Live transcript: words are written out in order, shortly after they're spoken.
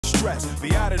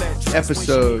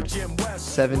Episode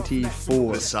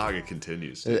 74. The saga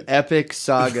continues. The epic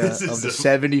saga of the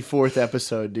 74th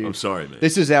episode, dude. I'm sorry, man.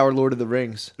 This is our Lord of the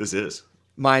Rings. This is.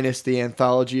 Minus the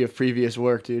anthology of previous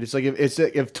work, dude. It's like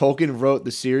if Tolkien wrote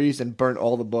the series and burnt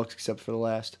all the books except for the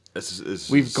last.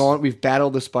 We've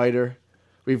battled the spider.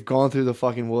 We've gone through the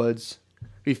fucking woods.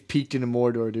 We've peeked into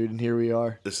Mordor, dude, and here we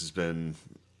are. This has been...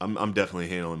 I'm definitely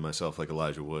handling myself like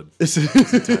Elijah Wood. I'm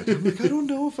like, I don't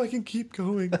know if I can keep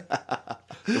going.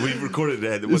 We recorded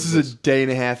it. This is a day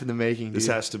and a half in the making, dude. This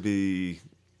has to be...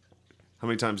 How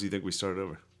many times do you think we started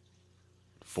over?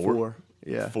 Four.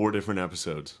 Yeah. 4 different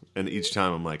episodes. And each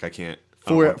time I'm like, I can't...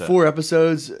 Four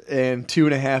episodes and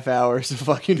 2.5 hours of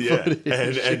fucking footage.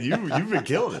 And you've been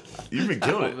killing it. You've been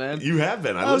killing it, man. You have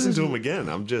been. I listened to them again.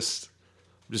 I'm just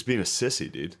being a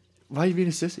sissy, dude. Why are you being a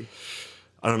sissy?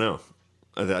 I don't know.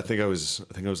 I think I was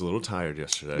a little tired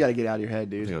yesterday. You gotta get out of your head,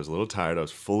 dude. I think I was a little tired. I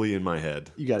was fully in my head.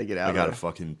 You gotta get out. I got a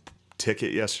fucking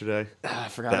ticket yesterday. I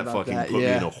forgot about that. That fucking put me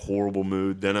in a horrible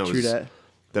mood. Then I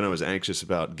was anxious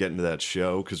about getting to that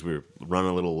show because we were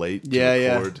running a little late to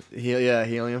record.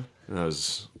 Helium. And I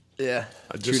was... Yeah,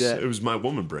 true that. It was my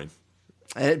woman brain.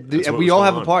 We all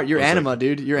have a part. Your anima,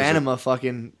 dude. Your anima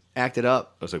fucking acted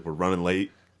up. I was like, we're running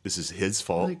late. This is his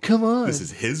fault. Like, come on. This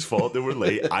is his fault that we're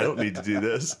late. I don't need to do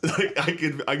this. Like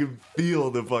I can feel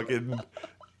the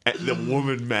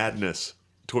woman madness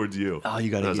towards you. Oh, you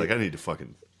got to. I was like, I need to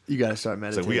fucking. You got to start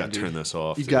meditating. Like, we got to turn this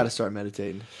off. You got to start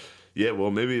meditating. Yeah,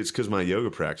 well, maybe it's because my yoga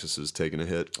practice is taking a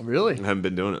hit. Really? I haven't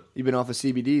been doing it. You've been off the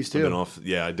CBDs, too. I've been off.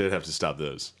 Yeah, I did have to stop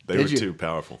those. They were too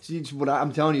powerful. See, what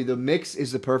I'm telling you, the mix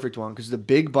is the perfect one because the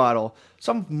big bottle,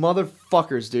 some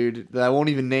motherfuckers, dude, that I won't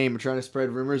even name are trying to spread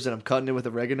rumors that I'm cutting it with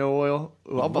oregano oil.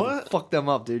 I'll fuck them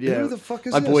up, dude. Yeah. Who the fuck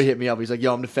is My boy hit me up. He's like,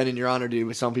 yo, I'm defending your honor, dude.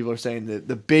 But some people are saying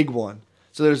the big one.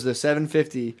 So there's the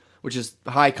 750, which is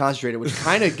high concentrated, which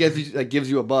kind of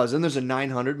gives you a buzz. Then there's a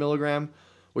 900 milligram,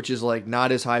 which is like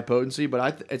not as high potency,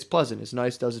 but it's pleasant. It's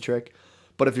nice, does the trick.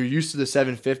 But if you're used to the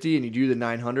 750 and you do the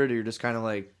 900, you're just kind of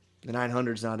like, the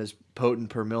 900 is not as potent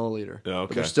per milliliter. Oh, okay.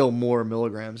 But there's still more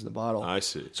milligrams in the bottle. I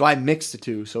see. So I mixed the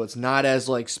two, so it's not as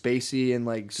like spacey and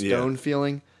like stone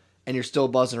feeling, and you're still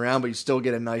buzzing around, but you still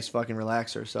get a nice fucking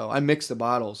relaxer. So I mixed the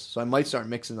bottles, so I might start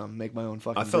mixing them, make my own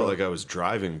fucking. I felt like I was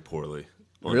driving poorly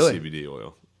on CBD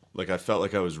oil. Like, I felt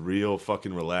like I was real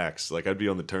fucking relaxed. Like, I'd be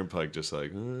on the turnpike just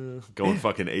like, going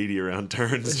fucking 80 around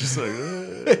turns. Just like,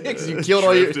 you killed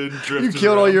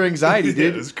all your anxiety,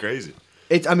 dude. It was crazy.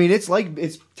 It's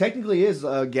technically is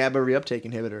a GABA reuptake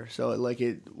inhibitor. So,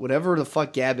 whatever the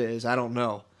fuck GABA is, I don't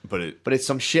know. But it's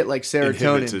some shit like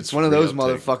serotonin. It's one of those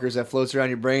motherfuckers that floats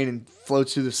around your brain and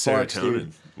floats through the sparks,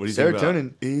 dude. What do you think about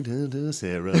serotonin?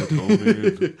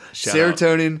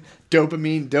 Serotonin,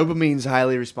 dopamine. Dopamine's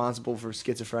highly responsible for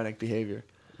schizophrenic behavior.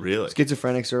 Really?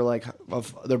 Schizophrenics are like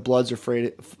their brains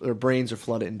are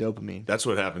flooded in dopamine. That's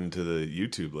what happened to the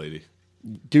YouTube lady.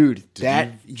 Dude,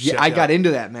 I got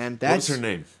into that, man. What's her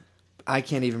name? I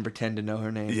can't even pretend to know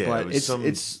her name. Yeah, but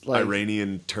it's like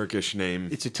Iranian Turkish name.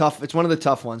 It's one of the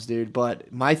tough ones, dude.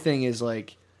 But my thing is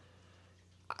like,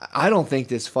 I don't think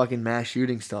this fucking mass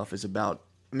shooting stuff is about.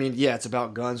 I mean, yeah, it's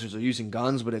about guns. They're using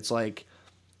guns, but it's like,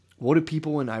 what do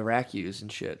people in Iraq use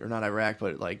and shit? Or not Iraq,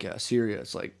 but like Syria.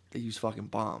 It's like they use fucking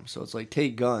bombs. So it's like,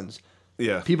 take guns.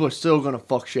 Yeah. People are still gonna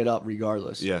fuck shit up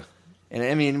regardless. Yeah. And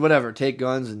I mean, whatever. Take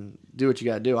guns and do what you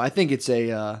gotta do. I think it's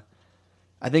a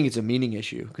meaning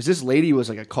issue because this lady was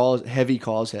like a heavy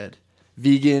cause head,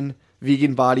 vegan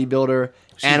bodybuilder,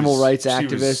 animal rights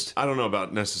activist. I don't know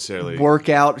about necessarily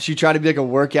workout. She tried to be like a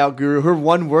workout guru. Her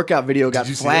one workout video got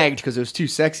flagged because it was too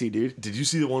sexy, dude. Did you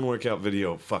see the one workout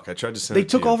video? Fuck, I tried to send it to you. They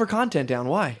took all of her content down.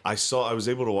 Why? I was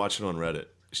able to watch it on Reddit.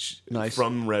 Nice.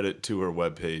 From Reddit to her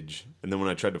webpage, and then when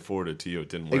I tried to forward it to you, it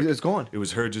didn't work. It's gone. It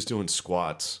was her just doing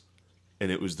squats,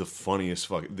 and it was the funniest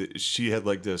she had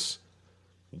like this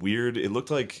weird. It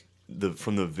looked like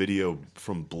from the video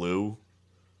from Blue.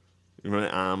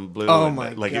 Remember I'm Blue? Oh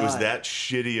my god! It was that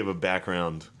shitty of a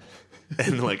background,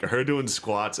 and like her doing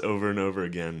squats over and over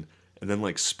again, and then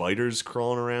like spiders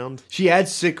crawling around. She had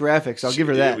sick graphics. I'll give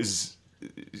her that.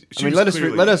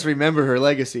 Let us remember her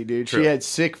legacy, dude. True. She had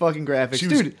sick fucking graphics, she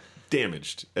dude. Was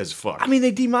damaged as fuck. I mean, they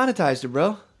demonetized her,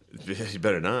 bro. You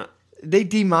better not. They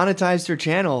demonetized her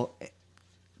channel.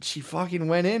 She fucking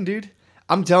went in, dude.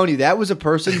 I'm telling you, that was a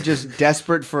person just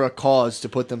desperate for a cause to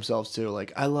put themselves to.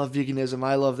 Like, I love veganism,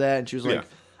 I love that. And she was like,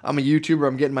 I'm a YouTuber,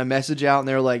 I'm getting my message out. And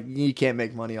they're like, you can't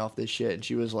make money off this shit. And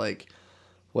she was like,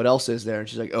 what else is there? And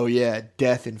she's like, oh yeah,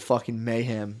 death and fucking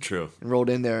mayhem. True. And rolled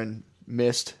in there and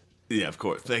missed. Yeah, of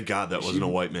course. Thank God that wasn't a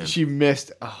white man. She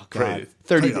missed. Oh god,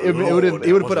 30. It would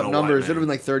have put up numbers. It would have been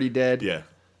like 30 dead. Yeah.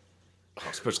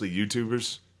 especially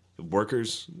YouTubers,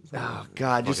 workers. Oh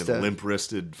God, just fucking a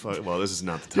limp-wristed. Well, this is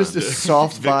not the time. just a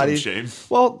soft body. Shame.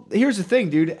 Well, here's the thing,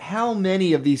 dude. How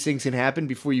many of these things can happen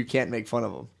before you can't make fun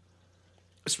of them?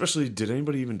 Especially, did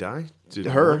anybody even die? Did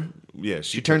her? Yeah,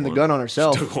 She turned the gun on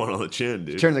herself. She took one on the chin,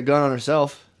 dude. Turned the gun on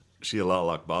herself. She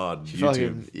Allah Akbar. YouTube.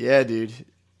 Fucking, yeah, dude.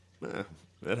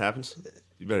 That happens.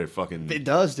 You better fucking. It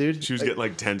does, dude. She was getting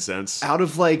like 10 cents out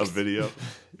of like a video.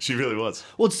 She really was.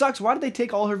 Well, it sucks. Why did they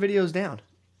take all her videos down?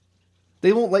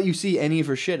 They won't let you see any of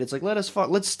her shit. It's like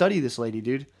let's study this lady,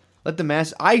 dude. Let the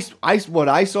mass. What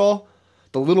I saw,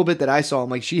 the little bit that I saw, I'm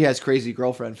like, she has crazy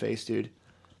girlfriend face, dude.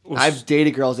 Well, I've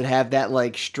dated girls that have that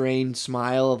like strained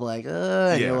smile of like,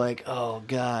 and you're like, oh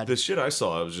God. The shit I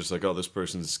saw, I was just like, oh, this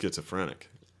person's schizophrenic.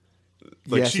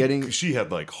 Like she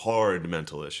had like hard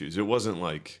mental issues. It wasn't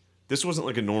like. This wasn't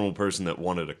like a normal person that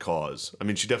wanted a cause. I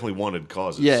mean, she definitely wanted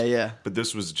causes. Yeah, yeah. But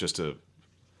this was just a...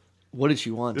 What did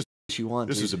she want?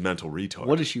 This was a mental retard.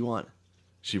 What did she want?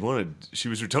 She was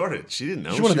retarded. She didn't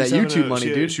know. She wanted that YouTube money,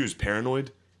 dude. She was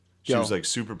paranoid. She was like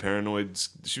super paranoid.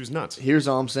 She was nuts. Here's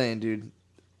all I'm saying, dude.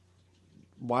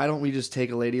 Why don't we just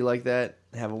take a lady like that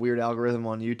and have a weird algorithm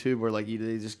on YouTube where like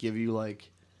they just give you like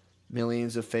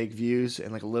millions of fake views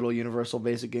and like a little universal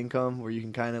basic income where you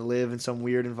can kind of live in some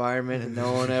weird environment and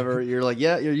no one ever, you're like,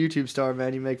 yeah, you're a YouTube star,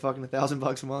 man. You make fucking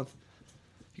 $1,000 a month.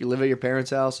 You live at your parents'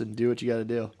 house and do what you got to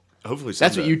do. Hopefully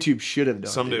someday. That's what YouTube should have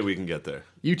done. Someday we can get there.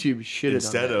 YouTube should have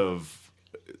done that. Instead of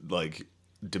like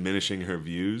diminishing her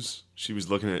views, she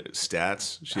was looking at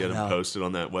stats. She had them posted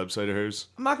on that website of hers.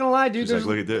 I'm not gonna lie, dude. She's like,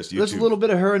 look at this. There's a little bit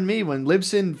of her and me. When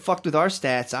Libsyn fucked with our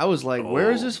stats, I was like,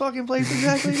 where is this fucking place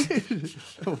exactly?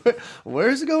 where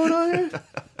is it going on here?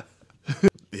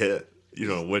 Yeah, you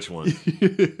don't know which one.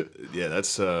 Yeah,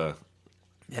 that's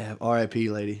yeah, R.I.P.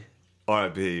 lady.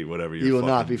 R.I.P. Whatever you will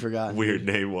not be forgotten. Weird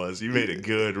name was. You made a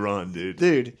good run, dude.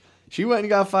 Dude, she went and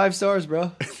got 5 stars,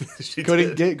 bro. She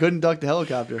couldn't duck the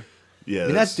helicopter. Yeah, I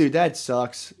mean, that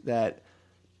sucks. That,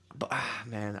 but,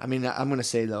 man. I mean, I'm gonna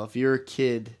say though, if your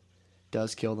kid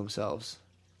does kill themselves,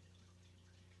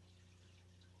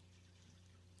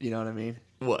 you know what I mean?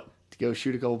 What? To go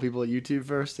shoot a couple people at YouTube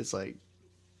first, it's like,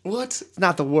 what? It's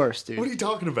not the worst, dude. What are you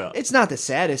talking about? It's not the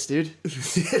saddest, dude.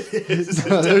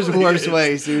 There's worse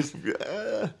ways,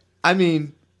 dude. I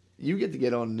mean, you get to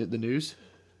get on the news.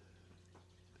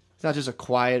 It's not just a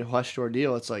quiet, hushed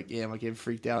ordeal. It's like, yeah, my kid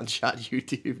freaked out and shot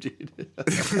YouTube, dude.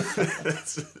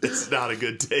 It's not a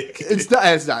good take. It's not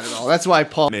at all. That's why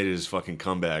Paul made his fucking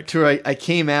comeback. I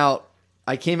came out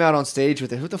on stage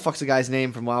with what the fuck's the guy's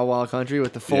name from Wild Wild Country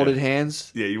with the folded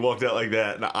hands? Yeah, you walked out like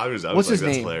that. And I was What's like, his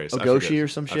name? Hilarious. Ogoshi or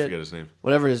some shit? I forget his name.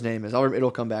 Whatever his name is. It'll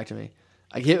come back to me.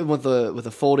 I hit him with the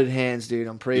folded hands, dude.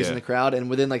 I'm praising the crowd, and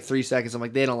within like 3 seconds, I'm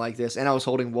like, they don't like this. And I was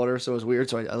holding water, so it was weird.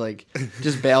 So I like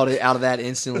just bailed it out of that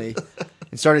instantly,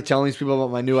 and started telling these people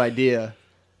about my new idea.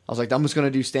 I was like, I'm just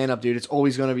gonna do stand up, dude. It's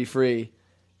always gonna be free,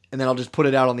 and then I'll just put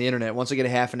it out on the internet. Once I get a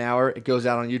half an hour, it goes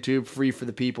out on YouTube, free for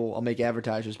the people. I'll make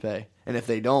advertisers pay, and if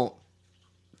they don't,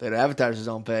 if the advertisers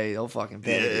don't pay, they'll fucking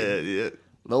pay. Yeah.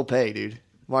 They'll pay, dude.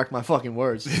 Mark my fucking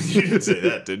words. You didn't say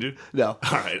that, did you? No.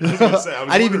 All right. I was gonna say,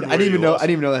 I didn't even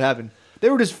know that happened. They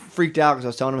were just freaked out because I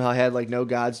was telling them how I had like no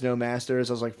gods, no masters.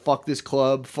 I was like, fuck this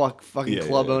club, fuck fucking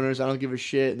club owners. I don't give a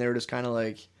shit. And they were just kind of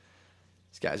like,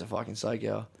 this guy's a fucking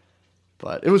psycho.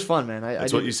 But it was fun, man.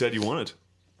 That's what you said you wanted.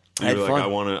 You were like, I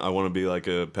want to be like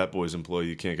a Pep Boys employee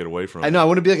you can't get away from. I know. I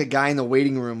want to be like a guy in the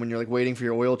waiting room when you're like waiting for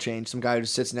your oil change. Some guy who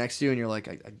just sits next to you and you're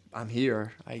like, I'm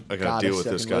here. I gotta deal with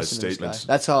this guy's statements.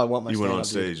 That's how I want my. You went on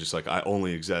stage just like, I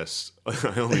only exist in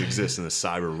the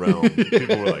cyber realm.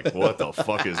 People were like, what the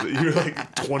fuck is it? You're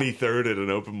like 23rd at an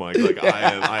open mic. Like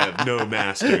I have no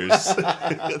masters.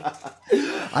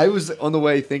 I was on the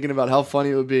way thinking about how funny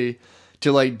it would be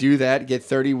to like do that, get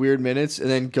 30 weird minutes, and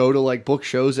then go to like book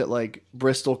shows at like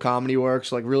Bristol Comedy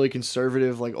Works, like really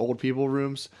conservative, like old people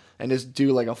rooms, and just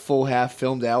do like a full half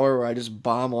filmed hour where I just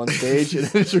bomb on stage and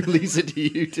then just release it to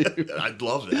YouTube. I'd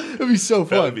love that. It'd be so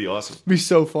fun. That would be awesome. It'd be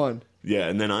so fun. Yeah,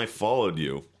 and then I followed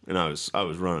you, and I was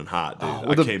running hot,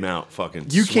 dude. I came out fucking.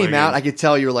 You swinging. came out. I could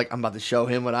tell you were like, I'm about to show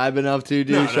him what I've been up to,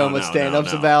 dude. Show him what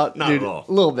stand-up's about. Not dude, at all.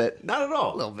 A little bit. Not at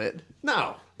all. A little bit. No.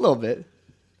 A little bit.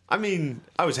 I mean,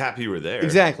 I was happy you were there.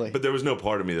 Exactly. But there was no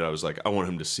part of me that I was like, I want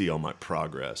him to see all my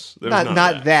progress.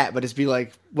 Not that, but it's be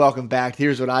like, welcome back.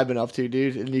 Here's what I've been up to,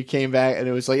 dude. And you came back, and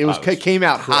it was like, came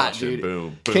out hot, dude.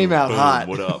 Boom, came out boom, hot.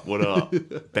 What up? What up?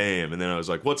 Bam. And then I was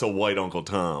like, what's a white Uncle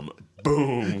Tom?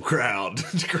 Boom. Crowd.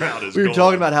 The crowd is. We were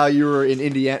talking about how you were in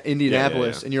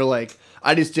Indianapolis, and you're like,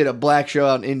 I just did a black show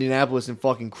out in Indianapolis and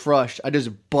fucking crushed. I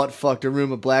just butt fucked a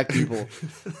room of black people,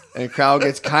 and the crowd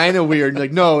gets kind of weird. And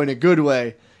like, no, in a good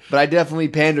way. But I definitely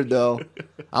pandered, though.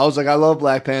 I was like, I love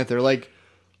Black Panther. Like,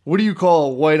 what do you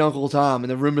call white Uncle Tom?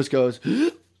 And the room just goes,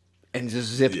 and just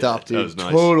zipped up, dude. That was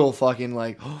nice. Total fucking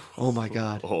like, oh my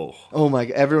God. Oh. Oh my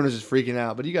God. Everyone was just freaking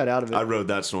out, but you got out of it. I rode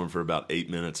that storm for about 8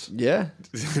 minutes. Yeah.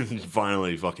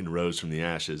 Finally fucking rose from the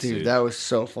ashes. Dude, that was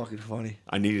so fucking funny.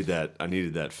 I needed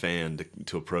that fan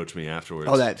to approach me afterwards.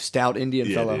 Oh, that stout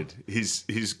Indian fellow. Dude.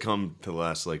 He's come to the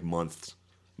last like months.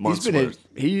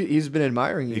 He's been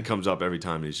admiring you. He comes up every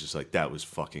time and he's just like, that was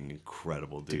fucking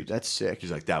incredible, dude. Dude, that's sick.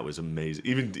 He's like, that was amazing.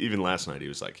 Even last night he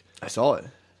was like, I saw it.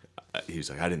 He was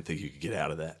like, I didn't think you could get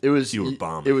out of that. You were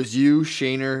bombing. It was you,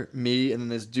 Shaner, me, and then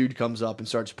this dude comes up and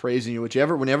starts praising you.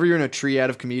 Whenever you're in a triad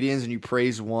of comedians and you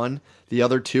praise one, the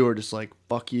other two are just like,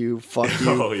 fuck you, fuck you,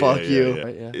 oh, fuck you. Yeah.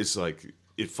 Right, yeah. It's like,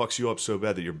 it fucks you up so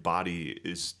bad that your body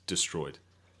is destroyed,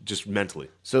 just mentally.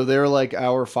 So they're like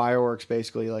our fireworks,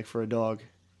 basically, like for a dog.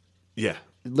 Yeah.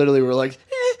 Literally, we're like,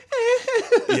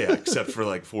 yeah, except for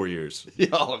like 4 years.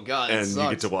 Oh God, and you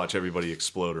get to watch everybody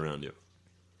explode around you.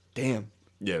 Damn.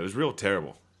 Yeah, it was real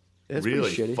terrible. It's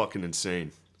really pretty shitty. Fucking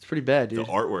insane. It's pretty bad, dude.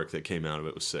 The artwork that came out of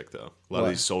it was sick, though. A lot of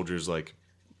these soldiers like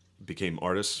became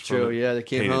artists. True, from it. yeah, they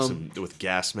came Painted home with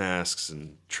gas masks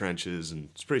and trenches, and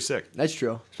it's pretty sick. That's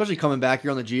true. Especially coming back,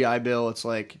 you're on the GI Bill. It's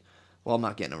like, well, I'm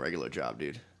not getting a regular job,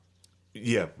 dude.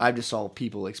 Yeah, I just saw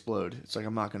people explode. It's like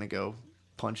I'm not gonna go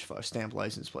punch a stamp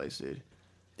license plates, dude.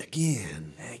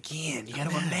 Again, you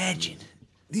gotta imagine.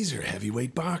 These are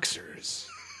heavyweight boxers.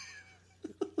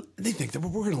 They think that we're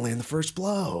going to land the first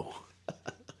blow.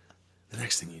 The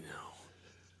next thing you know.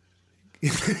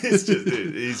 It's just,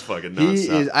 dude, he's fucking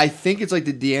nonstop. I think it's like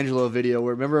the D'Angelo video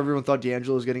where, remember, everyone thought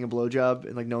D'Angelo was getting a blowjob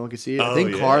and like no one could see it? I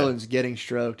think Carlin's getting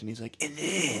stroked and he's like, and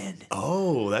then.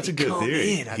 Oh, that's a good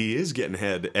theory. He is getting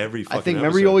head every fucking episode.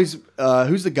 Remember he always,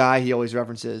 who's the guy he always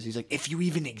references? He's like, if you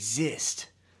even exist.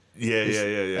 Yeah.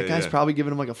 That guy's probably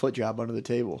giving him like a foot job under the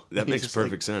table. That makes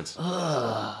perfect sense.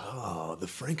 Oh, the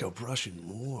Franco-Prussian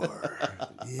War.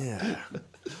 Yeah.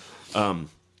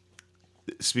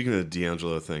 Speaking of the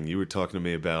D'Angelo thing, you were talking to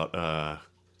me about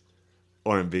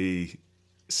R&B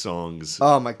songs.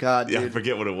 Oh my God, dude. Yeah, I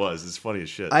forget what it was. It's funny as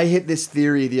shit. I hit this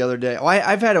theory the other day.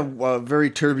 I've had a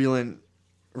very turbulent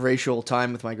racial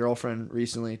time with my girlfriend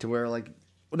recently, to where like,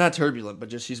 well, not turbulent, but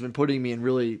just she's been putting me in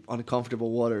really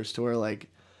uncomfortable waters, to where like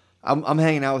I'm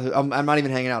hanging out with her. I'm not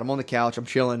even hanging out. I'm on the couch. I'm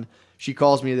chilling. She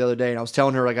calls me the other day, and I was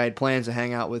telling her like I had plans to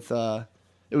hang out with.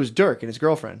 It was Dirk and his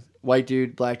girlfriend, white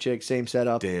dude, black chick, same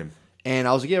setup. Damn. And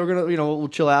I was like, yeah, we're gonna, we'll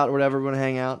chill out or whatever. We're gonna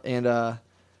hang out, and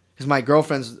because my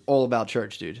girlfriend's all about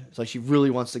church, dude. It's like she really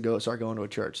wants to start going to a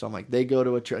church. So I'm like, they go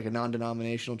to a church, like a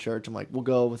non-denominational church. I'm like, we'll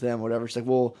go with them, whatever. She's like,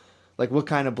 well, like what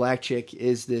kind of black chick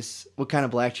is this? What kind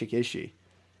of black chick is she?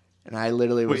 And I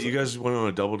literally was. Wait, you guys went on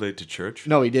a double date to church?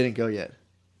 No, he didn't go yet.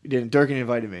 He didn't. Dirk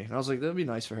invited me, and I was like, that'd be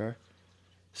nice for her.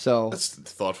 So that's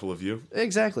thoughtful of you.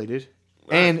 Exactly, dude.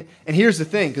 And here's the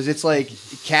thing, because it's like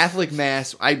Catholic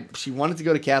Mass. She wanted to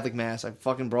go to Catholic Mass. I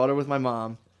fucking brought her with my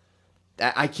mom.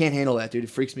 I can't handle that, dude. It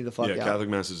freaks me the fuck out. Yeah, Catholic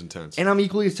Mass is intense. And I'm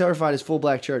equally as terrified as full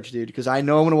black church, dude, because I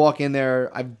know I'm gonna walk in there.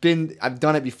 I've done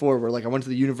it before, where like I went to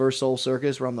the Universal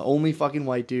Circus, where I'm the only fucking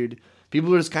white dude.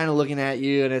 People are just kind of looking at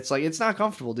you, and it's like it's not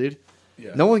comfortable, dude.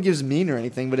 Yeah. No one gives mean or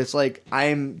anything, but it's like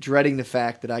I'm dreading the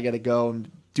fact that I got to go and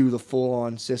do the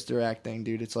full-on sister act thing,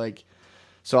 dude. It's like,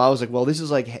 so I was like, well, this is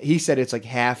like, he said it's like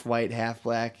half white, half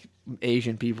black,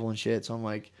 Asian people and shit. So I'm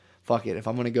like, fuck it. If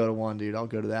I'm going to go to one, dude, I'll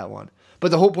go to that one.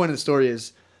 But the whole point of the story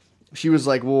is, she was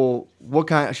like, well,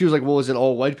 she was like, well, is it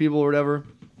all white people or whatever?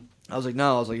 I was like,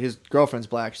 no. I was like, his girlfriend's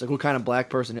black. She's like, what kind of black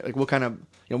person? Like, what kind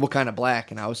of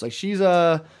black? And I was like, she's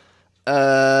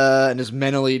and just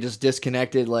mentally just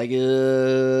disconnected, like, yeah,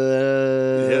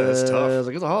 that's tough. I was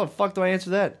like, how the fuck do I answer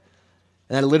that?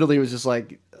 And I literally was just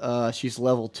like, she's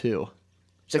level 2.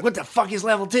 She's like, what the fuck is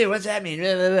level 2? What's that mean?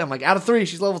 I'm like, out of 3,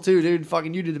 she's level 2, dude.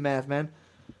 Fucking you do the math, man.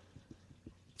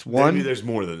 It's 1. Maybe there's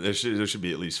more than there should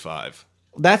be at least 5.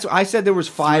 I said there was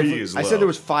 5. 3 is I low. said there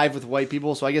was 5 with white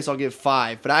people, so I guess I'll give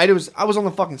 5. But I was on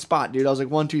the fucking spot, dude. I was like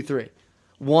 1, 2, 3.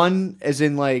 1 as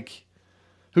in like,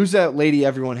 who's that lady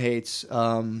everyone hates?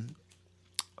 Oh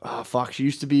fuck, she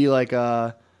used to be like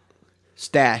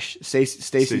Stash,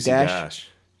 Stacey Dash.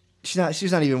 She's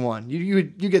not even 1. You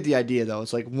get the idea though.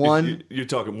 It's like 1. You're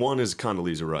talking 1 is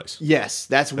Condoleezza Rice. Yes,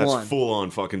 that's 1. That's full on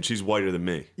fucking. She's whiter than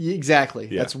me. Exactly.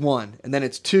 Yeah. That's 1, and then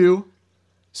it's 2,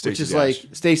 which is like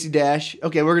Stacey Dash.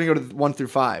 Okay, we're gonna go to 1 through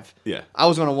 5. Yeah, I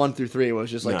was going to 1 through 3. It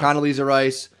was just like Condoleezza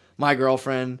Rice, my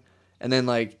girlfriend, and then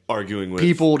like arguing with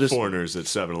people just foreigners at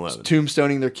 7-Eleven,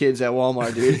 tombstoning their kids at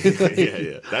Walmart, dude. Like,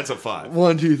 yeah, that's a 5.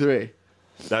 1, 2, 3.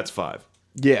 That's 5.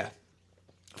 Yeah,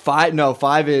 5. No,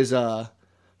 5 is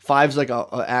 5's like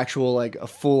a actual like a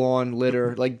full on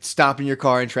litter, like stopping your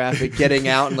car in traffic, getting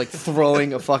out and like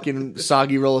throwing a fucking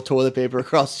soggy roll of toilet paper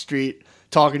across the street,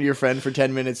 talking to your friend for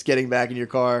 10 minutes, getting back in your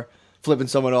car, flipping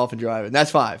someone off and driving.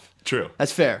 That's 5. True.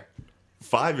 That's fair.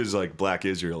 5 is like Black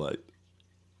Israelite.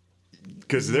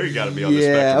 Because there you got to be on the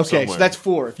spectrum Yeah, okay, somewhere. so that's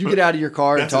 4. If you get out of your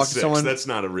car and That's a talk to 6. someone, That's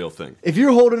not a real thing. if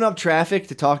you're holding up traffic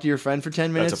to talk to your friend for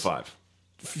 10 minutes, That's a 5.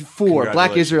 4. Black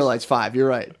Congratulations. Israelites 5. You're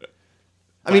right.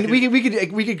 I mean,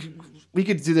 we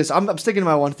could do this. I'm sticking to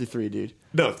my 1 through 3, dude.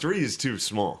 No, 3 is too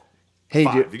small. Hey,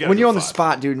 5. dude, You gotta when go you're on the 5.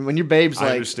 spot, dude, when your babe's I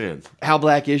like, understand. how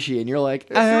black is she? And you're like,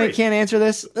 I 3. can't answer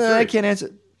this. I 3. can't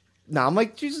answer. No, I'm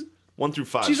like, she's 1 through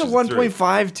 5. a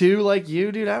 1.5 too, like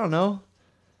you, dude. I don't know.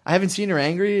 I haven't seen her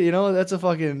angry. You know, that's a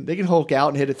fucking. They can Hulk out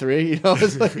and hit a 3. You know,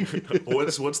 it's like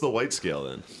What's the white scale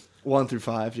then? 1 through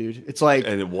 5, dude. It's like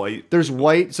And white. there's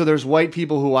white. So there's white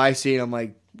people who I see, and I'm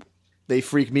like, they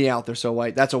freak me out. They're so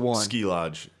white. That's a 1.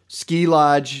 Ski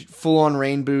Lodge, full on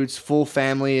rain boots, full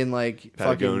family, and like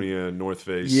Patagonia, North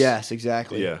Face. Yes,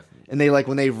 exactly. Yeah. And they like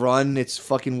when they run, it's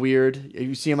fucking weird.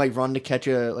 You see them like run to catch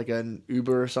an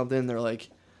Uber or something. They're like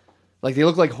they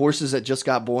look like horses that just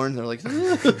got born. They're like,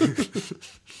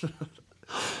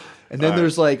 and then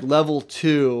there's like level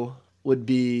 2 white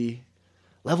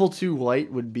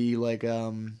would be like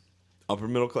Upper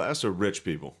middle class or rich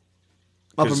people?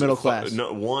 upper middle class.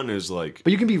 No, 1 is like.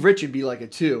 But you can be rich and be like a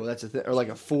 2. That's or like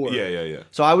a 4. Yeah.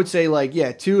 So I would say like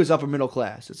 2 is upper middle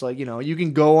class. It's like, you know, you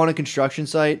can go on a construction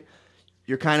site.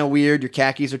 You're kind of weird. Your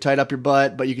khakis are tied up your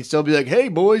butt, but you can still be like, "Hey,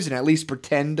 boys," and at least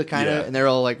pretend to kind of. Yeah. And they're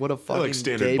all like, "What a fucking They're like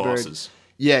standard gay bird." bosses.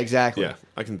 Yeah, exactly. Yeah,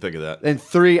 I can think of that. And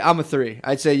 3, I'm a 3.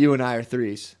 I'd say you and I are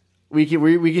 3s. We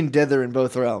can dither in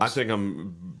both realms. I think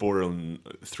I'm bordering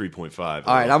 3.5.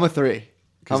 All right, I'm a 3.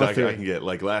 Because I'm a I 3. can get,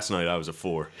 like last night I was a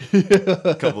 4.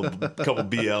 couple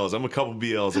BLs. I'm a couple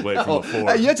BLs away from a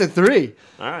 4. Hey, that's a 3.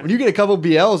 All right. When you get a couple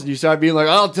BLs and you start being like,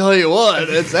 "I'll tell you what,"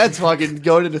 that's fucking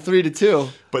going into 3 to 2.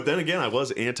 But then again, I was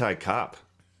anti-cop,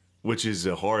 which is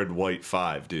a hard white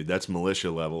 5, dude. That's militia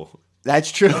level.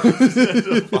 That's true. That's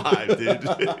a 5, dude.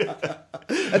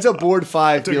 That's a board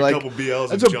 5. Took Be a like, couple BLs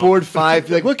that's and a jumped. board 5.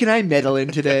 Be like, what can I medal in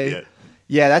today?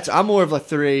 Yeah. Yeah, I'm more of a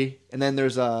 3. And then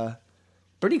there's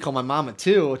Brittany called my mom a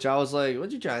 2, which I was like,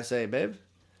 "What you trying to say, babe?"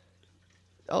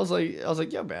 I was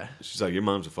like, "Yo, man." She's like, your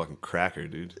mom's a fucking cracker,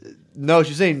 dude. No,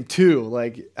 she's saying 2.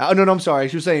 Like, oh no, I'm sorry.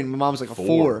 She was saying my mom's like a 4.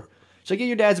 4. She's like, "Yeah,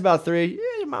 your dad's about 3. Yeah,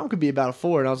 your mom could be about a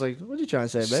 4." And I was like, "What you trying to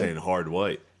say, She's babe?" saying hard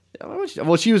white.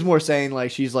 Well, she was more saying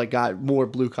like she's like got more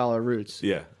blue collar roots.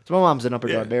 Yeah. So my mom's an upper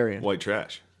Yeah. barbarian. White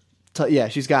trash. Yeah,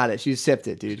 she's got it. She's sipped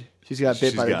it, dude. She's got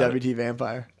bit She's by the got it. WT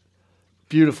vampire.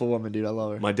 Beautiful woman, dude. I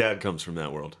love her. My dad comes from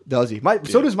that world. Does he?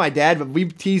 So does my dad, but we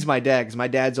tease my dad because my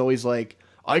dad's always like,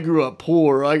 "I grew up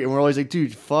poor," right? And we're always like,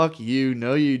 "Dude, fuck you.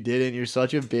 No, you didn't. You're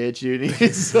such a bitch, dude."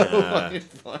 It's so fucking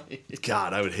funny.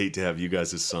 God, I would hate to have you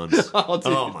guys as sons.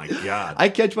 Oh, my God. I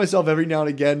catch myself every now and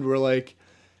again where like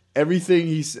everything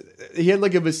he had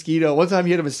like a mosquito. One time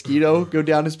he had a mosquito go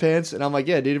down his pants, and I'm like,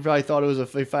 "Yeah, dude, he probably thought it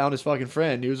was he found his fucking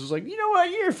friend." He was just like, "You know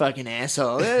what? You're a fucking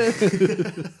asshole."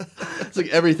 It's like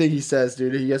everything he says,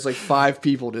 dude. He has like 5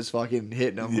 people just fucking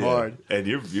hitting him hard. And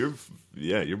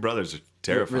your brothers are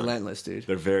terrifying. Relentless, dude.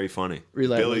 They're very funny.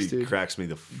 Relentless, Billy dude. cracks me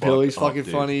the fuck Billy's up, fucking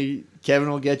dude. funny. Kevin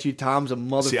will get you. Tom's a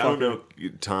motherfucker. See, I don't know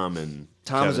Tom and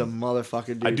Tom's Kevin. a motherfucker,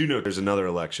 dude. I do know there's another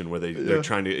election where they're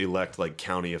trying to elect like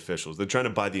county officials. They're trying to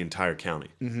buy the entire county.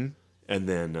 Mm-hmm. And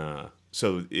then,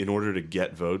 so in order to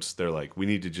get votes, they're like, we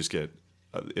need to just get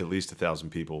at least 1,000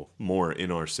 people more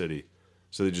in our city.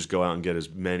 So they just go out and get as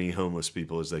many homeless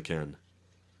people as they can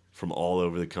from all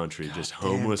over the country. Just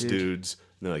homeless dude. dudes.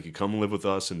 And they're like, you come live with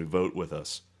us and vote with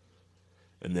us.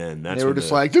 And then that's They were when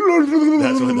just like,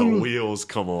 that's when the wheels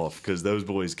come off because those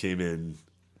boys came in.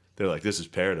 They're like, this is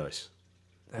paradise.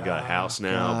 You got a house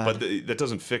now, God. but that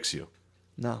doesn't fix you.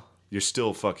 no. You're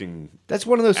still fucking. That's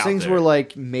one of those out things there. where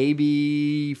like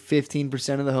maybe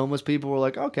 15% of the homeless people were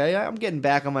like, "Okay, I'm getting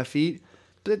back on my feet."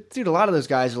 But dude, a lot of those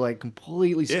guys are like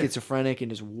completely Yeah. schizophrenic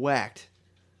and just whacked.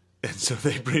 And so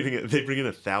they bring in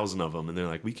 1,000 of them, and they're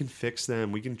like, we can fix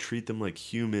them. We can treat them like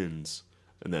humans.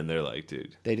 And then they're like,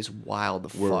 dude, They just wild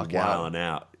the we're fuck out. wilding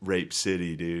out. Rape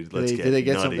City, dude. Let's Did get they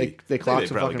get nutty. some- they clocked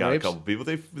some probably fucking got rapes? a couple people.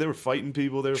 They were fighting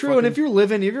people. They were True, fucking, and if you're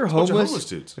bunch of homeless, homeless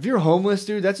dudes. if you're homeless,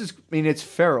 dude, that's just. I mean, it's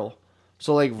feral.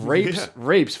 So like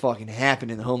rapes fucking happen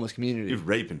in the homeless community. you're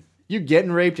raping. You're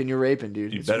getting raped and you're raping,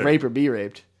 dude. It's better. rape or be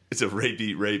raped. It's a rape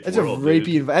That's world, a rapey.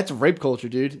 dude. That's a rape culture,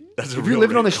 dude. That's a if real you're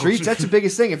living on the rape streets, culture. that's the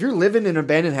biggest thing. If you're living in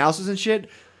abandoned houses and shit,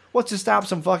 what's to stop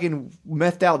some fucking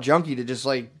methed out junkie to just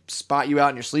like spot you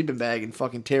out in your sleeping bag and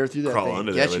fucking tear through that Crawl thing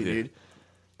under and there get you, with you. dude?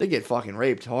 they get fucking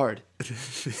raped hard.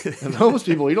 And homeless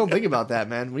people, you don't think about that,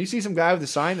 man. When you see some guy with a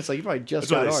sign, it's like you probably just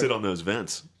That's why got they hard. sit on those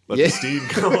vents. Let the steam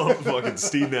come up, fucking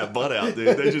steam that butt out,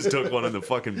 dude. They just took one in the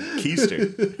fucking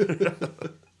keister.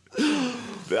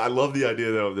 I love the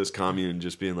idea, though, of this commune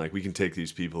just being like, we can take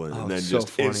these people in. And then so just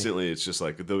funny. instantly, it's just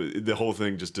like the whole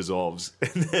thing just dissolves.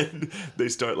 And then they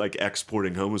start like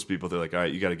exporting homeless people. They're like, all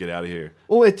right, you got to get out of here.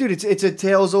 Well, dude, it's a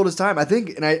tale as old as time. I think,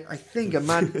 and I think, I'm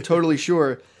not totally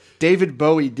sure, David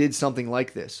Bowie did something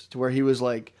like this, to where he was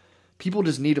like, people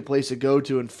just need a place to go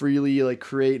to and freely like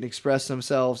create and express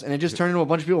themselves. And it just turned into a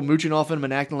bunch of people mooching off him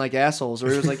and acting like assholes.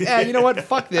 Or he was like, you know what?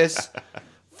 Fuck this.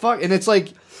 Fuck. And it's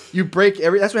like, you break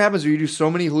that's what happens when you do so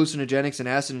many hallucinogenics and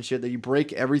acid and shit, that you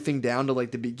break everything down to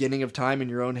like the beginning of time in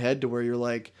your own head, to where you're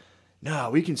like, no,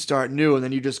 we can start new. And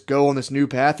then you just go on this new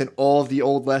path, and all of the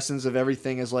old lessons of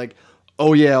everything is like,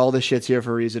 oh yeah, all this shit's here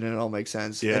for a reason and it all makes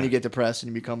sense. Yeah. And you get depressed and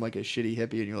you become like a shitty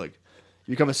hippie, and you're like,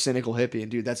 you become a cynical hippie. And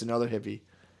dude, that's another hippie.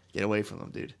 Get away from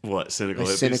them, dude. What, cynical A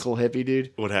hippies? cynical hippie,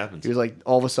 dude. What happens? He was like,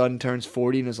 all of a sudden turns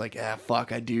 40 and is like,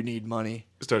 fuck, I do need money.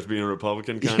 Starts being a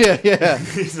Republican kind of? Yeah.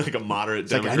 He's like a moderate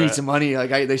It's like, Democrat. I need some money. Like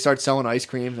they start selling ice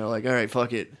cream. And they're like, all right,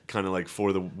 fuck it. Kind of like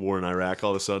for the war in Iraq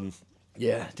all of a sudden.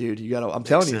 Yeah, dude, you gotta. I'm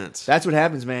telling you, that's what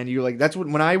happens, man. You like that's what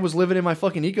when I was living in my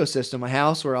fucking ecosystem, my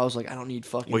house, where I was like, I don't need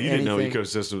fucking. Well, you anything. didn't know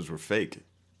ecosystems were fake.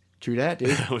 True that, dude.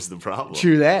 That was the problem.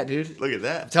 True that, dude. Look at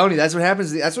that. I'm telling you, that's what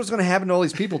happens. That's what's gonna happen to all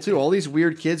these people too. All these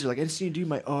weird kids are like, I just need to do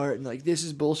my art, and like this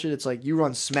is bullshit. It's like you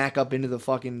run smack up into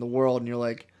the world, and you're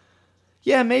like,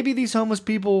 yeah, maybe these homeless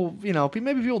people, you know,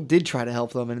 maybe people did try to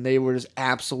help them, and they were just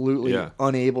absolutely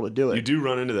unable to do it. You do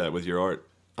run into that with your art.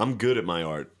 I'm good at my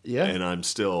art. Yeah. And I'm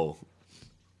still,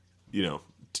 you know,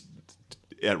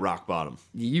 at rock bottom.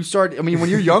 You start, I mean, when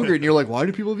you're younger and you're like, why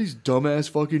do people have these dumbass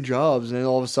fucking jobs? And then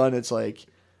all of a sudden it's like,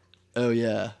 oh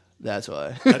yeah, that's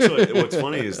why. What's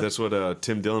funny is that's what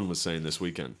Tim Dillon was saying this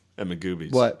weekend at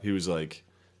McGoobies. What? He was like,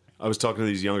 I was talking to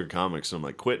these younger comics, and I'm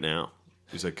like, quit now.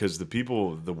 He's like, because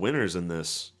the winners in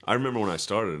this, I remember when I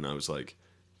started, and I was like,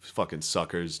 fucking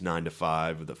suckers, 9 to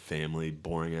 5 with a family,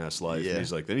 boring ass life. Yeah. And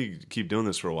he's like, then you keep doing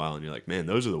this for a while, and you're like, man,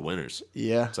 those are the winners.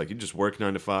 Yeah. It's like you just work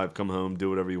 9 to 5, come home, do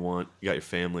whatever you want. You got your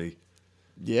family,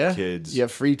 Yeah. kids. You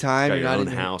have free time. Got You're your not own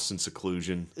even... house in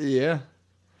seclusion. Yeah.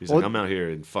 He's Well, like, I'm out here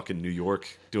in fucking New York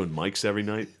doing mics every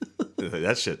night.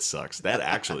 That shit sucks. That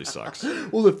actually sucks.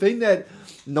 Well, the thing that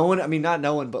no one, I mean, not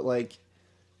no one, but like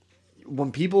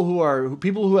when people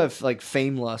who have like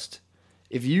fame lust,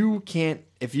 if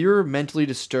you're mentally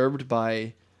disturbed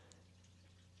by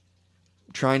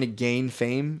trying to gain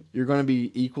fame, you're going to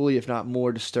be equally, if not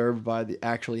more, disturbed by the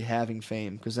actually having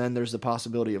fame, because then there's the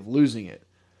possibility of losing it.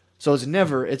 So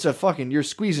you're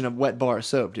squeezing a wet bar of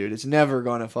soap, dude. It's never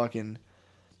going to fucking,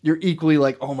 you're equally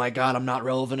like, oh my God, I'm not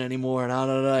relevant anymore.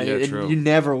 And Yeah, true. you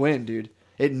never win, dude.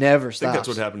 It never I stops. think that's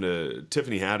what happened to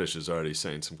Tiffany Haddish. Is already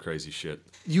saying some crazy shit.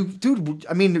 Dude,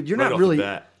 I mean, you're Right not off really, the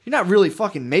bat. you're not really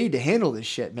fucking made to handle this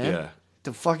shit, man. Yeah.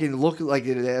 To fucking look like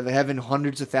having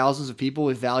hundreds of thousands of people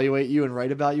evaluate you and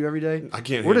write about you every day. I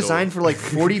can't. We're handle designed for like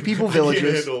 40 people I can't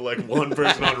villages. handle like one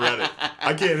person on Reddit.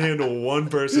 I can't handle one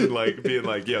person like being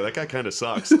like, "Yo, that guy kind of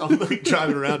sucks." I'm like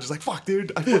driving around just like, "Fuck,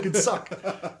 dude, I fucking suck."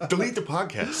 Delete the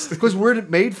podcast. Because we're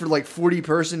made for like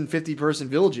 40-person, 50-person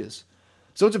villages.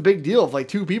 So it's a big deal if like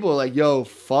two people are like, "Yo,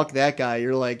 fuck that guy."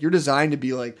 You're designed to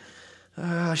be like,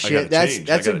 ah, shit. That's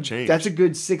a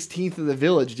good 16th of the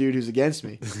village, dude, who's against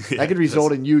me. Yeah, that could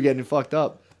result in you getting fucked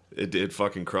up. It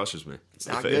fucking crushes me.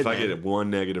 not If good, I get one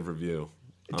negative review,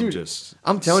 Dude,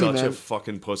 I'm telling you, such man. a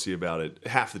fucking pussy about it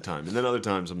half the time, and then other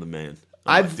times I'm the man.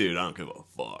 Dude, I don't give a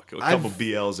fuck. A couple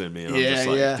BLs in me, and I'm just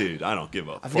like, dude, I don't give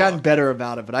a fuck. I've gotten better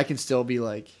about it, but I can still be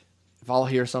like, if I'll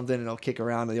hear something and I'll kick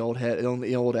around the old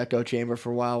echo chamber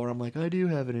for a while, where I'm like, I do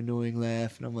have an annoying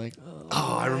laugh, and I'm like,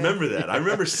 oh, I remember that. I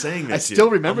remember saying that. I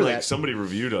still remember that. Like, somebody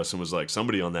reviewed us and was like,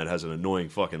 somebody on that has an annoying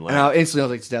fucking laugh. and I instantly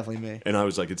was like, it's definitely me. And I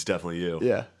was like, it's definitely you.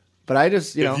 Yeah, but I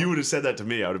just If you would have said that to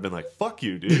me, I would have been like, fuck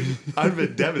you, dude. I'd have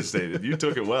been devastated. You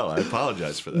took it well. I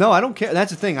apologize for that. No, I don't care. That's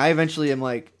the thing. I eventually am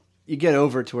like, you get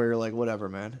over it to where you're like, whatever,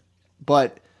 man.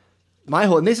 But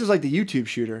and this is like the YouTube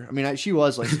shooter. I mean, she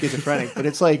was like schizophrenic, but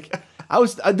it's like,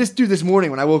 this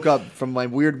morning when I woke up from my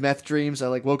weird meth dreams, I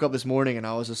like woke up this morning and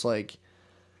I was just like,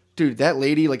 dude, that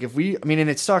lady, like and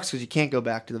it sucks because you can't go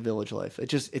back to the village life.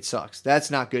 It sucks. That's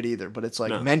not good either. But it's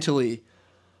like mentally,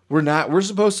 we're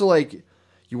supposed to like,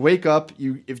 you wake up,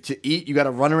 if to eat, you got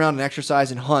to run around and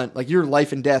exercise and hunt. Like you're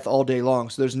life and death all day long.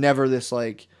 So there's never this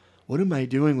like, what am I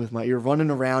doing with you're running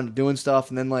around doing stuff.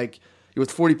 And then like you're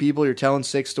with 40 people, you're telling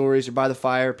sick stories, you're by the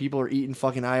fire, people are eating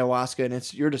fucking ayahuasca.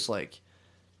 And you're just like,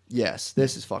 yes,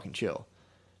 this is fucking chill.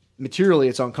 materially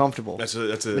it's uncomfortable. That's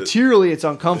a materially it's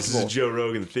uncomfortable. This is Joe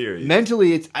Rogan theory.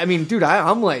 Mentally, it's. I mean, dude,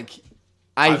 I'm like,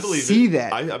 I see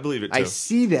that. I believe it too. I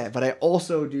see that, but I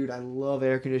also, dude, I love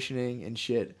air conditioning and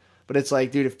shit. But it's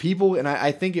like, dude, if people, and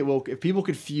I think it will, if people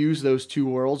could fuse those two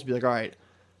worlds, be like, all right,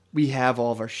 we have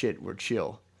all of our shit, we're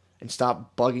chill. And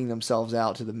stop bugging themselves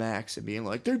out to the max and being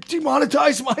like, they're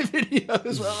demonetized my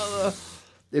videos.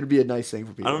 It'd be a nice thing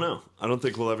for people. I don't know. I don't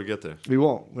think we'll ever get there. We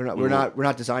won't. We're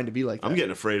not designed to be like that. I'm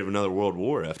getting afraid of another world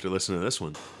war after listening to this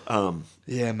one.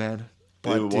 Yeah, man.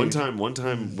 But one time when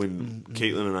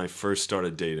Caitlin and I first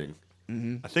started dating,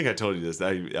 I think I told you this.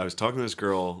 I was talking to this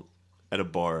girl at a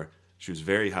bar. She was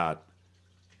very hot,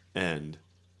 and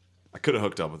I could have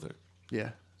hooked up with her.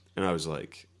 Yeah. And I was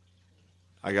like,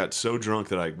 I got so drunk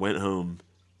that I went home,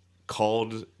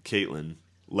 called Caitlin,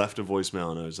 left a voicemail,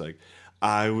 and I was like,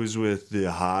 I was with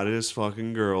the hottest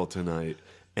fucking girl tonight,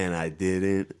 and I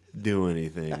didn't do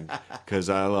anything because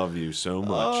I love you so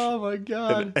much. Oh my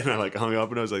god! And I like hung up,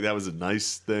 and I was like, that was a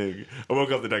nice thing. I woke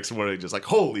up the next morning just like,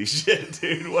 holy shit,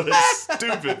 dude, what a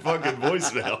stupid fucking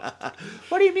voicemail.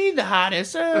 What do you mean the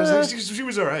hottest? I was like, she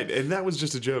was all right, and that was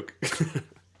just a joke.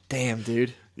 Damn,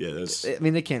 dude. Yeah, that's. I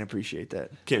mean, they can't appreciate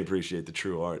that. Can't appreciate the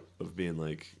true art of being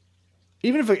like.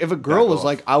 Even if a girl was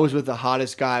like, I was with the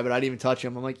hottest guy, but I didn't even touch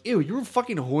him. I'm like, ew, you were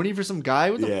fucking horny for some guy?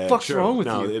 What the fuck's wrong with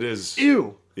you? No, it is.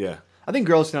 Ew. Yeah. I think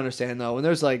girls can understand though. When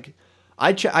there's like,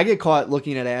 I get caught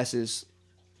looking at asses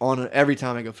every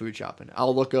time I go food shopping.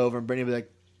 I'll look over and Brittany will be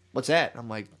like, "What's that?" I'm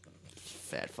like,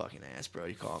 "Fat fucking ass, bro."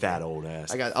 You call me fat old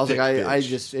ass. I was like, I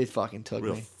just it fucking took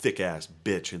real me. Thick ass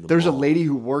bitch in the. There's mall. a lady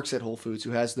who works at Whole Foods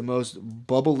who has the most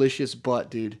bubblicious butt,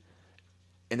 dude.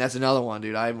 And that's another one,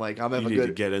 dude. I'm having a good.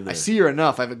 To get in there. I see her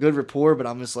enough. I have a good rapport, but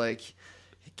I'm just like,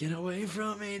 get away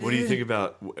from me, dude. What do you think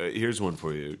about? Here's one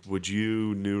for you. Would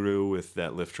you Nuru with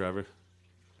that Lyft driver?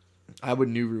 I would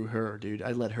Nuru her, dude.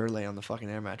 I'd let her lay on the fucking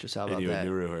air mattress. How about and you that?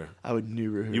 would Nuru her. I would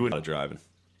Nuru her. You would driving.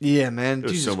 Yeah, man. There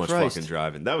was Jesus so much Christ. fucking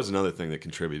driving. That was another thing that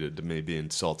contributed to me being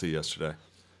salty yesterday.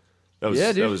 That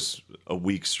was a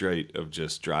week straight of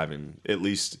just driving at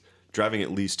least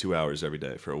 2 hours every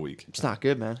day for a week. It's not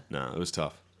good, man. No, it was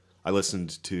tough. I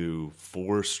listened to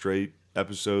 4 straight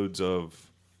episodes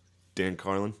of Dan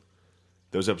Carlin.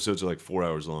 Those episodes are like 4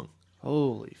 hours long.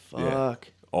 Holy fuck.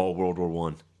 Yeah. All World War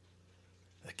One.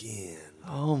 Again.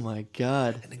 Oh my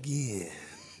god. And again.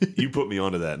 You put me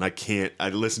onto that, and I can't. I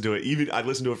listened to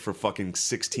it for fucking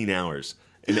 16 hours,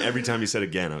 and every time he said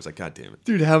again, I was like, God damn it,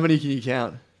 dude! How many can you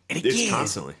count? And again, it's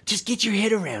constantly. Just get your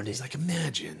head around it. He's like,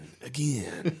 imagine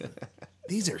again.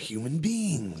 These are human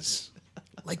beings,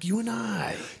 like you and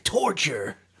I.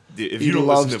 Torture. If you don't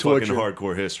listen to fucking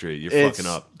hardcore history, you're fucking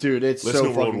up, dude. It's listen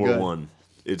so to World fucking War good. One.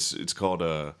 It's called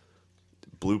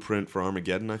Blueprint for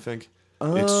Armageddon, I think.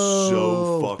 Oh, it's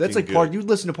so fucking that's like good. you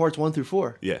listen to parts 1 through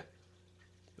 4. Yeah,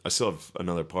 I still have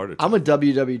another part or two. I'm a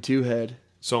WW2 head.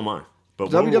 So am I. But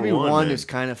WW1 is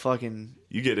kind of fucking.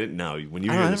 You get it now when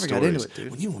you I hear the never stories. got into it,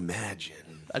 dude. When you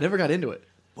imagine, I never got into it.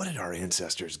 What did our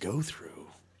ancestors go through?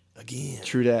 Again,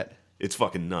 True that. It's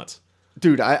fucking nuts,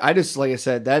 dude. I just like I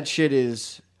said, that shit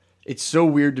is. It's so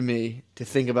weird to me to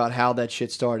think about how that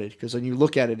shit started because when you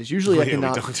look at it, it's usually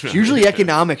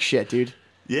economic shit, dude.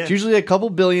 Yeah. It's usually a couple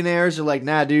billionaires are like,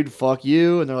 nah, dude, fuck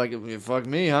you. And they're like, fuck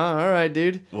me, huh? All right,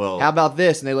 dude. Well, how about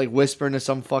this? And they like whisper into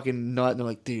some fucking nut and they're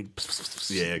like, dude.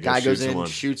 Yeah, guy goes in,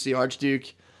 shoots the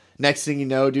Archduke. Next thing you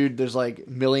know, dude, there's like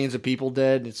millions of people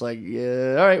dead. And it's like,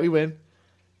 yeah, all right, we win.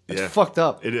 It's fucked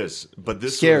up. It is. But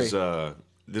this Scary.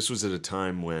 this was at a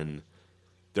time when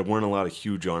there weren't a lot of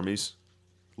huge armies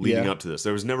leading up to this.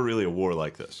 There was never really a war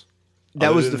like this.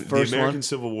 That was the first one. The American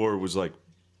Civil War was like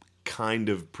kind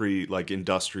of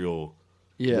industrial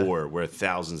war where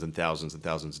thousands and thousands and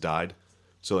thousands died.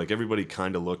 So like everybody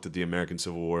kind of looked at the American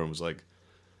Civil War and was like,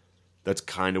 that's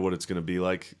kind of what it's going to be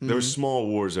like. Mm-hmm. There were small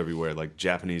wars everywhere, like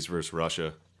Japanese versus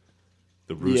Russia,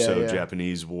 the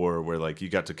Russo-Japanese war, where like you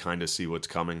got to kind of see what's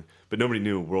coming, but nobody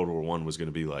knew World War I was going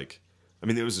to be like. I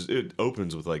mean, it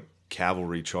opens with like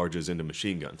cavalry charges into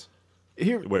machine guns.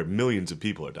 Where millions of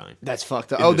people are dying. That's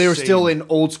fucked up. They were still in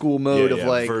old school mode of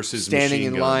like standing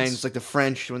in lines, like the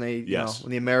French when they,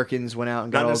 when the Americans went out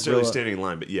and got all not necessarily standing in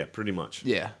line, but yeah, pretty much.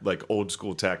 Yeah, like old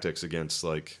school tactics against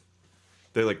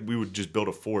we would just build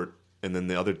a fort and then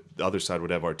the other side would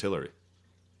have artillery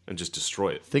and just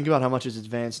destroy it. Think about how much it's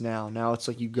advanced now. Now it's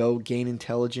like you go gain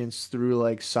intelligence through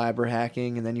like cyber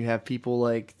hacking, and then you have people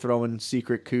like throwing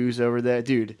secret coups over there,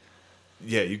 dude.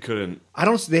 Yeah, you couldn't.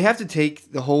 They have to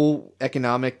take the whole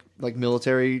economic, like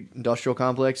military industrial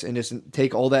complex and just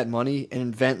take all that money and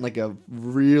invent like a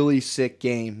really sick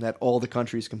game that all the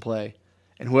countries can play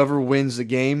and whoever wins the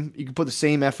game, you can put the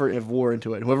same effort of war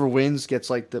into it. And whoever wins gets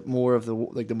like the more of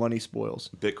the money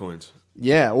spoils. Bitcoins.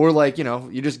 Yeah, or like, you know,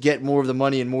 you just get more of the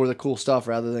money and more of the cool stuff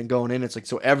rather than going in. It's like,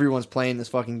 so everyone's playing this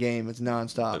fucking game. It's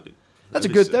nonstop.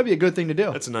 That'd be a good thing to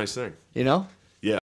do. That's a nice thing. You know?